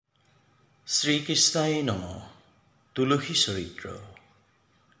শ্ৰীকৃষ্ণাই নম। তুলসী চৰিত্ৰ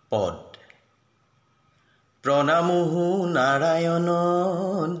পদ। প্ৰণামোহো নাৰায়ণ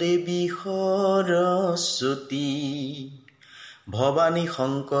দেৱী সৰস্বতী, ভৱানী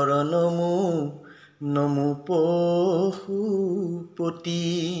শংকৰ নমো নমো পশুপতি,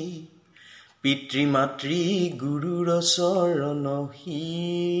 পিতৃ মাতৃ গুৰুৰ চৰণ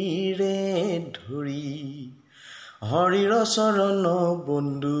শিৰে ধৰি, হৰিৰ চৰণ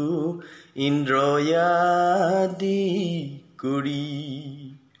বন্ধু ইন্দ্ৰয়াদি কৰি,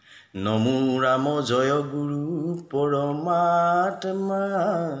 নমো ৰাম জয় গুৰু পৰমাত্মা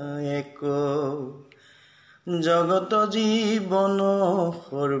এক, জগত জীৱন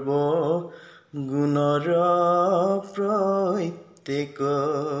সৰ্ব গুণৰ প্ৰত্যেক,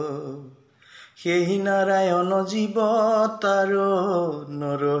 সেই নাৰায়ণ জীৱ তাৰ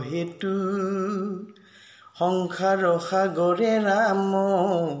নৰ হেতু, সংসাৰ সাগৰে ৰাম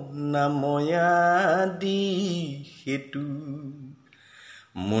নাময়াদি হেতু,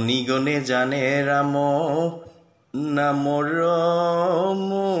 মুনিগণে জানে ৰাম নামৰ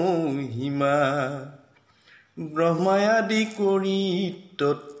মহিমা, ব্ৰহ্মায়াদি কৰি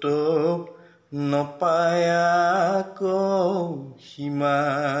তত্ত্ব নপায়াক সীমা,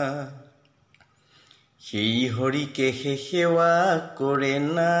 সেই হৰিকে সেৱা কৰে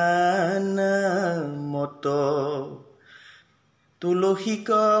নানা মত, তুলসীক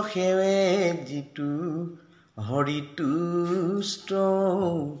সেৱে যিটো হৰিতুষ্ট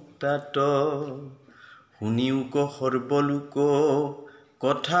তাত, শুনিওক সৰ্বলোক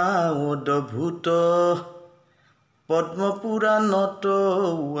কথা অদ্ভুত, পদ্মপুৰাণত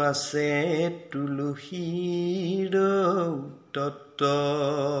আছে তুলসীৰ তত্ত্ব,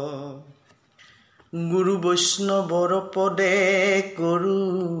 গুৰু বৈষ্ণৱৰ পদে কৰো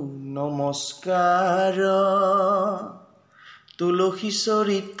নমস্কাৰ, তুলসী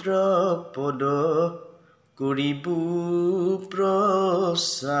চৰিত্ৰ পদ কৰিবো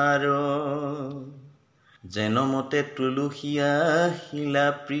প্ৰচাৰ, যেনমতে তুলসী আহিলা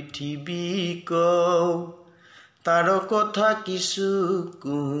পৃথিৱীক, তাৰ কথা কিছু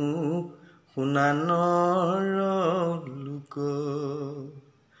কওঁ শুনা নৰ লোক,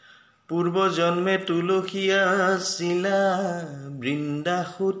 পূৰ্ব জন্মে তুলসী আছিলা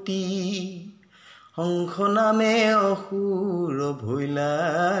বৃন্দাসতী, শংখ নামে অসুৰ ভৈলা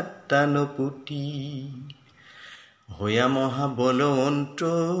তানপতি, হয়া মহাবলৱন্ত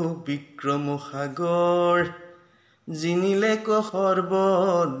বিক্ৰম সাগৰ, জিনিলে ক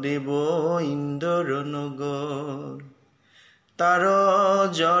সৰ্বদেৱ ইন্দ্ৰ নগৰ, তাৰ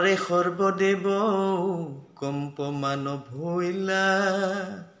জৰে সৰ্বদেৱ কম্পমান ভৈলা,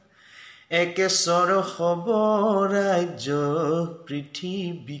 একেশ্বৰ হব ৰাজ্য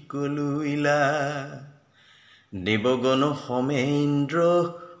পৃথিৱীক লৈলা, দেৱগণ সমে ইন্দ্ৰ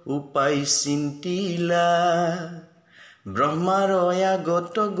উপায় চিন্তিলা, ব্ৰহ্মাৰ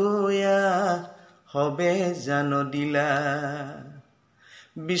আগত গয়া হবে জান দিলা,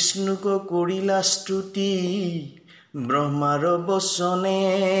 বিষ্ণুক কৰিলা স্তুতি ব্ৰহ্মাৰ বচনে,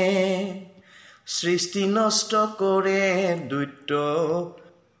 সৃষ্টি নষ্ট কৰে দৈত্য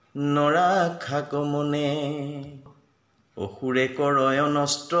নৰাখাক মনে, অসুৰে কৰয়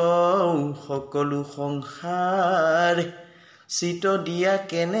নষ্ট সকলো সংসাৰ, চিত দিয়া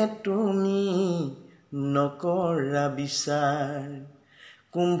কেনে তুমি নকৰা বিচাৰ,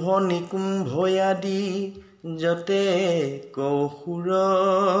 কুম্ভ নিকুম্ভয়াদি যতে কসুৰ,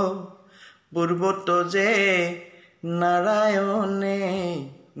 পূৰ্বত যে নাৰায়ণে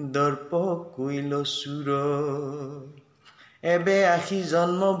দৰ্প কৈল চুৰ, এবে আহি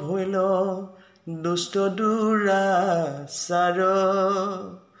জন্ম ভৈল দুষ্ট দুৰাচাৰ,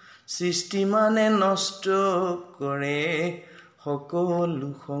 সৃষ্টি মানে নষ্ট কৰে সকলো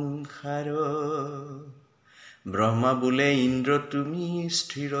সংসাৰ, ব্ৰহ্মা বোলে ইন্দ্ৰ তুমি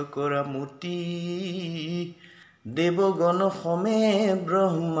স্থিৰ কৰা মতি, দেৱগণ সমে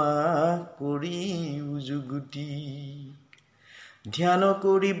ব্ৰহ্মা কৰি উজুগুটি, ধ্যান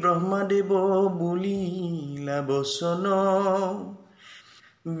কৰি ব্ৰহ্মাদেৱ বুলিলা বচন,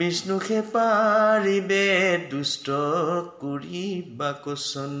 বিষ্ণুকে পাৰিবে দুষ্ট কৰিবা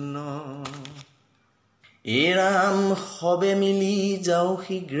কচন্ন, এ ৰাম সবে মিলি যাও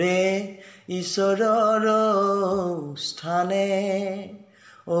শীঘ্ৰে ঈশ্বৰৰ স্থানে,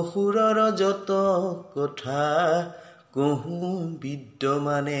 অসুৰৰ যত কথা কহো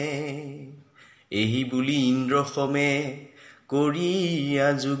বিদ্যমানে, এই বুলি ইন্দ্ৰ সমে কৰি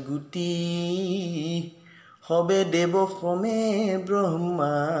আজুগুটি, সবে দেৱ সমে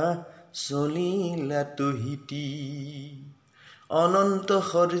ব্ৰহ্মা চলিলা তহিতি, অনন্ত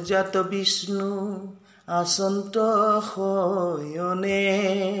সৰ্জাত বিষ্ণু আচন্ত শয়নে,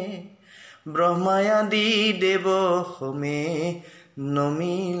 ব্ৰহ্মায়াদি দেৱ সমে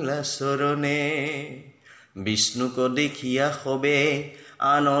নমিলা চৰণে। বিষ্ণুক দেখিয়া সবে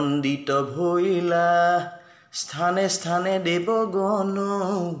আনন্দিত ভৈলা, স্থানে স্থানে দেৱগণ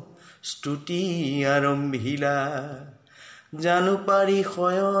স্তুতি আৰম্ভিলা। জানু পাৰি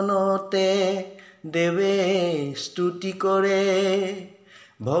শয়নতে দেৱে স্তুতি কৰে,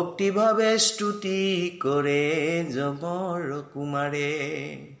 ভক্তিভাৱে স্তুতি কৰে যমৰ কুমাৰে।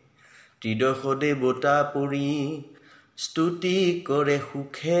 ত্ৰিদশ দেৱতা পৰি স্তুতি কৰে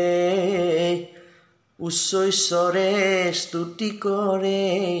সুখে, উচ্চৈশ্বৰে স্তুতি কৰে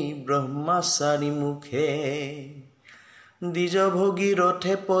ব্ৰহ্মচাৰী মুখে। দ্বিজ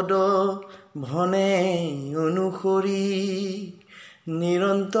ভগীৰথে পদ ভনে অনুসৰি,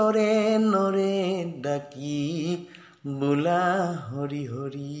 নিৰন্তৰে নৰে ডাকি বোলা হৰি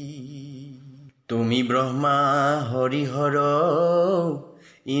হৰি। তুমি ব্ৰহ্মা হৰিহৰ,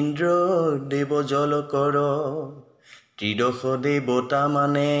 ইন্দ্ৰ দেৱ জলকৰ, ত্ৰিদশ দেৱতা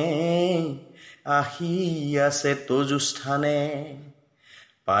মানে আহি আছে তজুস্থানে।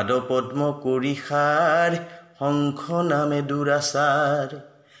 পাদ পদ্ম কৰি সাৰ, শংখ নামে দুৰাচাৰ,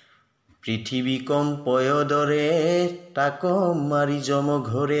 পৃথিৱী কম্পয় দৰে তাক মাৰি যম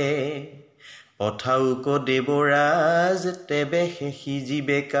ঘৰে। পঠাওক দেৱৰাজ তেবে শেষি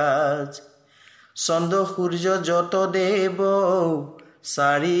জীৱে কাজ, চন্দ্ৰ সূৰ্য যত দেৱ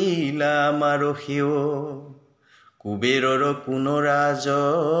চাৰিলা আমাৰ সেৱ। কুবেৰৰ কোন ৰাজ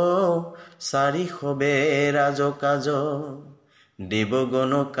চাৰি সবে ৰাজ কাজ,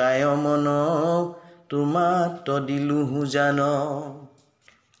 দেৱগণ কায় মন তোমাত দিলোহু জান।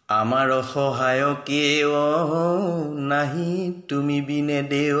 আমাৰ সহায়কেও নাহি তুমি বিনে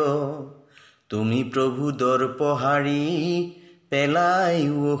দেও, তুমি প্ৰভু দৰ্পহাৰী পেলাই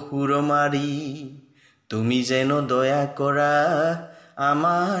অসুৰ মাৰি। তুমি যেন দয়া কৰা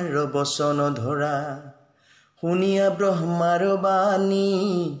আমাৰ বচন ধৰা, শুনিয়া ব্ৰহ্মাৰ বাণী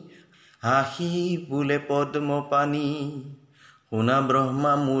হাসি বোলে পদ্ম পানী। শুনা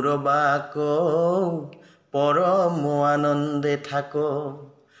ব্ৰহ্মা মোৰ বাক পৰম আনন্দে থাক,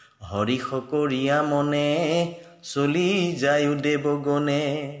 হৰি সকৰিয়া মনে চলি যায়ো দেৱগণে।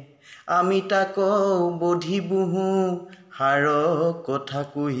 আমি তাক বধি বুহু সাৰ কথা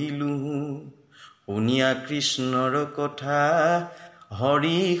কহিলোহু, শুনিয়া কৃষ্ণৰ কথা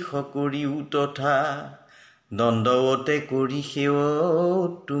হৰি সকৰিও তথা। দণ্ডৱতে কৰি সেৱ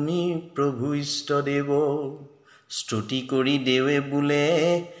তুমি প্ৰভু ইষ্টদেৱ, স্তুতি কৰি দেৱে বোলে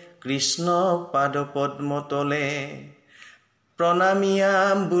কৃষ্ণ পাদ পদ্ম তলে। প্ৰণামিয়া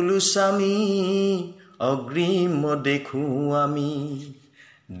বোলো স্বামী অগ্ৰিম দেখো আমি,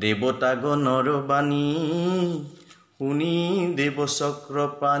 দেৱতাগণৰ বাণী শুনি দেৱ চক্ৰ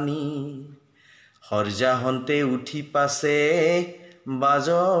পানী। সৰ্যাহন্তে উঠি পাছে বাজ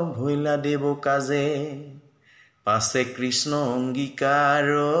ভৈলা দেৱ কাজে, পাছে কৃষ্ণ অংগীকাৰ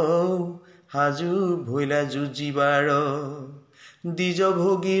সাজু ভৈলা যুঁজিবাৰ। দ্বিজ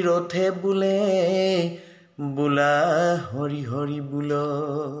ভগীৰথে বোলে বোলা হৰি হৰি বোল।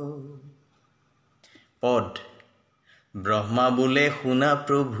 পদ ব্ৰহ্মা বোলে শুনা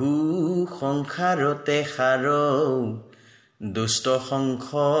প্ৰভু সংসাৰতে সাৰ, দুষ্ট শংখ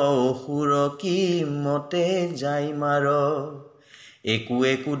অসুৰ কি মতে যাই মাৰ। একো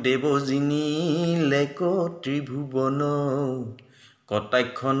একো দেৱ যিনি লেক ত্ৰিভুৱন,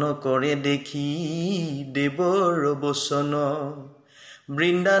 কটাক্ষ নকৰে দেখি দেৱৰ বচন।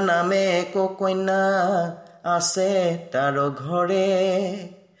 বৃন্দা নামে এক কন্যা আছে তাৰ ঘৰে,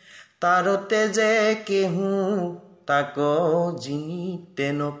 তাৰতে যে কেহু তাক জিনিতে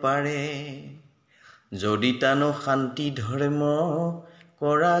নপাৰে। যদি তানো শান্তি ধৰ্ম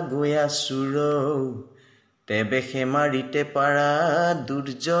কৰা গয়া চুৰ, তেবে সেমাৰিতে পাৰা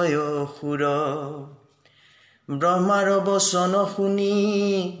দুৰ্জয় অসুৰ। ব্ৰহ্মাৰ বচন শুনি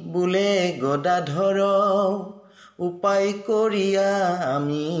বোলে গদাধৰ, উপায় কৰিয়া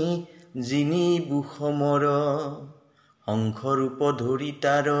আমি জিনিবু সমৰ। শংখৰূপ ধৰি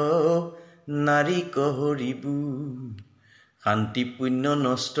তাৰ নাৰী কহৰিবু, শান্তি পুণ্য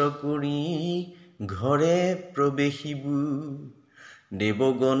নষ্ট কৰি ঘৰে প্ৰৱেশিবু।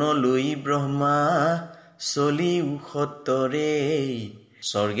 দেৱগণ লৈ ব্ৰহ্মা চলি উসত্তৰে,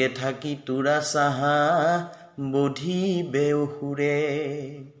 স্বৰ্গে থাকি তোৰা চাহা বধিবে অসুৰে।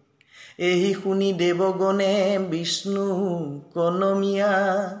 এহি শুনি দেৱগণে বিষ্ণু কনমিয়া,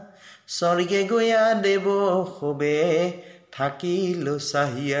 স্বৰ্গে গয়া দেৱ সবে থাকিল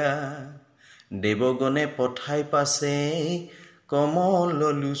চাহিয়া। দেৱগণে পঠাই পাছে কমল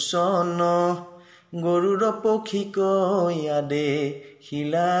লোচন, গৰুড় পক্ষীক ইয়াদে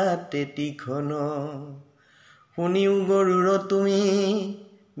শিলা তেতিখন। শুনিও গৰুড় তুমি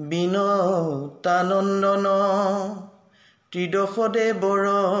বিনতানন্দন ত্ৰিদশদেৱৰ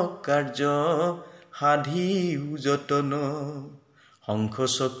কাৰ্য সাধিও যতন শংখ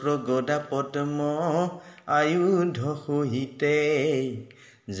চক্ৰ গদা পদ্ম আয়ুধ সহিতে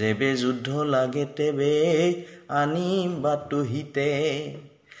যেবে যুদ্ধ লাগে তেবে আনি বাটহিতে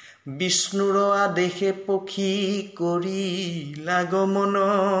বিষ্ণুৰ আদেশে পক্ষী কৰি লাগমন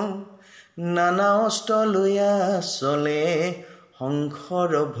নানা অস্ত্ৰ লৈয়া চলে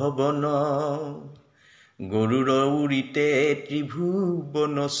শংকৰ ভৱন গৰুৰ উৰিতে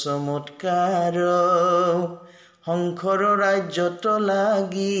ত্ৰিভুৱন চমৎকাৰ শংকৰ ৰাজ্যত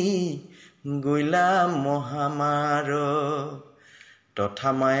লাগি গৈলা মহামাৰ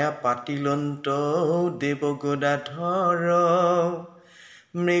তথা মায়া পাতিলন্ত দেৱগদাধৰ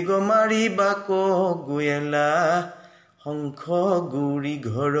মৃগমাৰী বাক গৈলা শংখ গৌৰী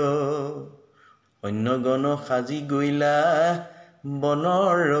ঘৰ অন্যগণ সাজি গৈলা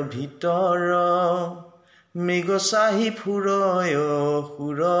বনৰ ভিতৰ মৃগচাহী ফুৰয়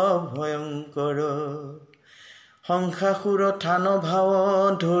সুৰ ভয়ংকৰ শংখাসুৰ থান ভাৱ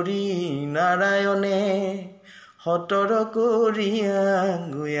ধৰি নাৰায়ণে সতৰ কৰিয়া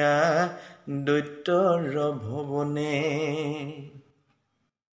গৈয়া দৈত্যৰ ভৱনে